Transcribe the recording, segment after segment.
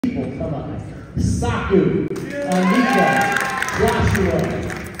people come up. Saku, Anika, Joshua,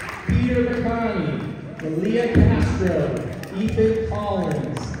 Peter McConney, Malia Castro, Ethan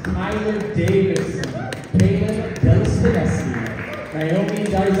Collins, Tyler Davidson, Palin Delaspinessi, Naomi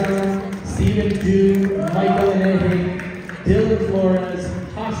Daizan, Stephen Dew, Michael Inehe, Dylan Flores,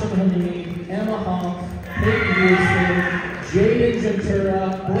 Hashim Hamid, Emma Humph, Peyton Houston, Jaden Ventura,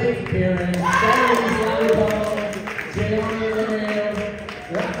 Blake Karen, Stephanie Slaughter, Jayani Lemaire,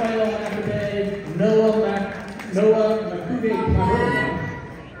 Rafael McAbey, Noah Makude,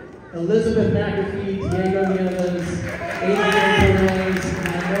 Elizabeth McAfee, Diego Nieves, Adrian Perez,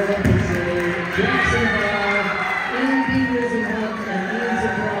 Manuela Pache, Jackson Hall, Andy Wisenhunt, and Ian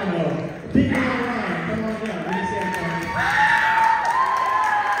Zambrano. Big line, come on down. Let me see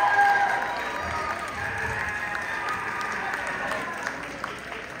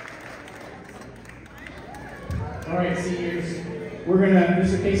All right, seniors.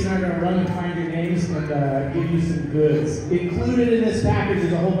 Mr. Casey and I are going to run and find your names and give you some goods. Included in this package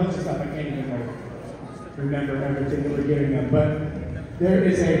is a whole bunch of stuff. I can't even remember everything that we're giving them. But there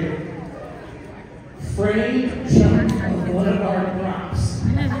is a framed chunk of one of our props. So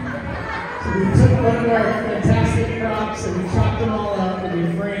we took one of our fantastic props and we chopped them all up and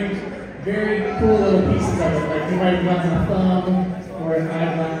we framed very cool little pieces of it. Like you might have gotten a thumb or an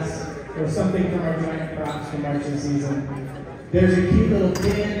eyeglass or something from our giant props from marching season. There's a cute little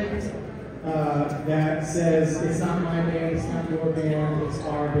pin that says, it's not my band, it's not your band, it's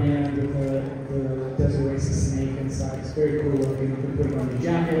our band, with the Desert Oasis snake inside. It's very cool looking. You can put it on your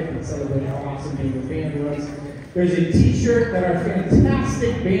jacket and celebrate how awesome being a band was. There's a t-shirt that our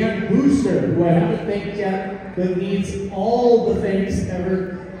fantastic band booster, who I haven't thanked yet, that needs all the thanks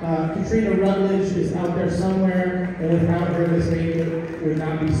ever. Katrina Rutledge is out there somewhere, and without her, this band would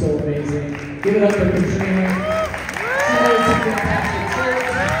not be so amazing. Give it up for Katrina. Fantastic church.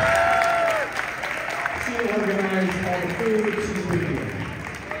 She organized all the food. She's a big deal.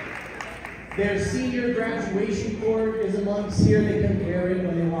 Their senior graduation cord is amongst here. They can carry it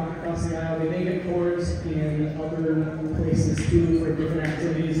when they walk across the aisle. They may get cords in other places too for different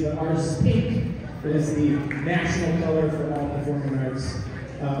activities, but ours is pink. It is the national color for all performing arts.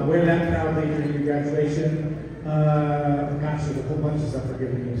 Wear that proudly during your graduation. Gosh, there's a whole bunch of stuff we're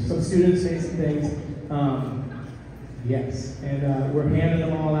giving you. Some students say some things. Yes, and we're handing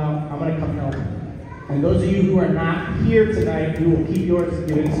them all out. I'm going to come help. And those of you who are not here tonight, we will keep yours and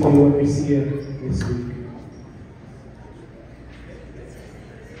give it to you when we see you this week.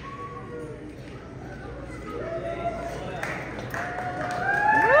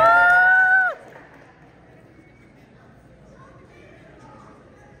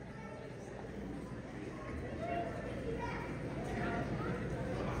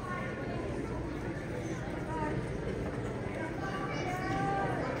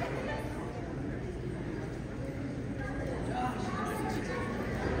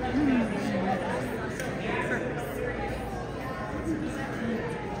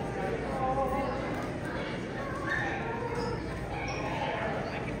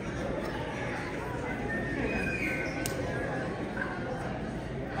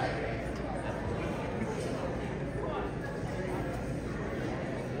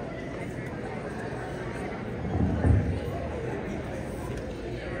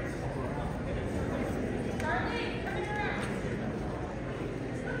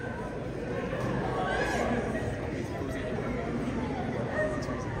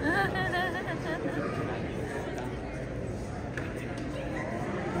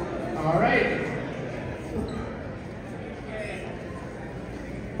 All right.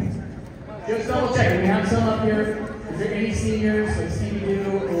 Just double check. We have some up here. Is there any seniors, like Stevie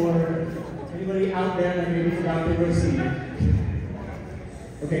Dew, or anybody out there that maybe forgot they were a senior?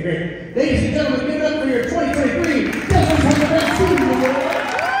 Okay, great. Ladies and gentlemen, give it up for your 2023 Desert Oasis Senior Award.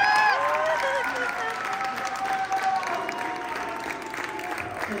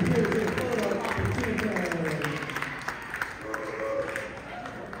 And here's your photo opportunity.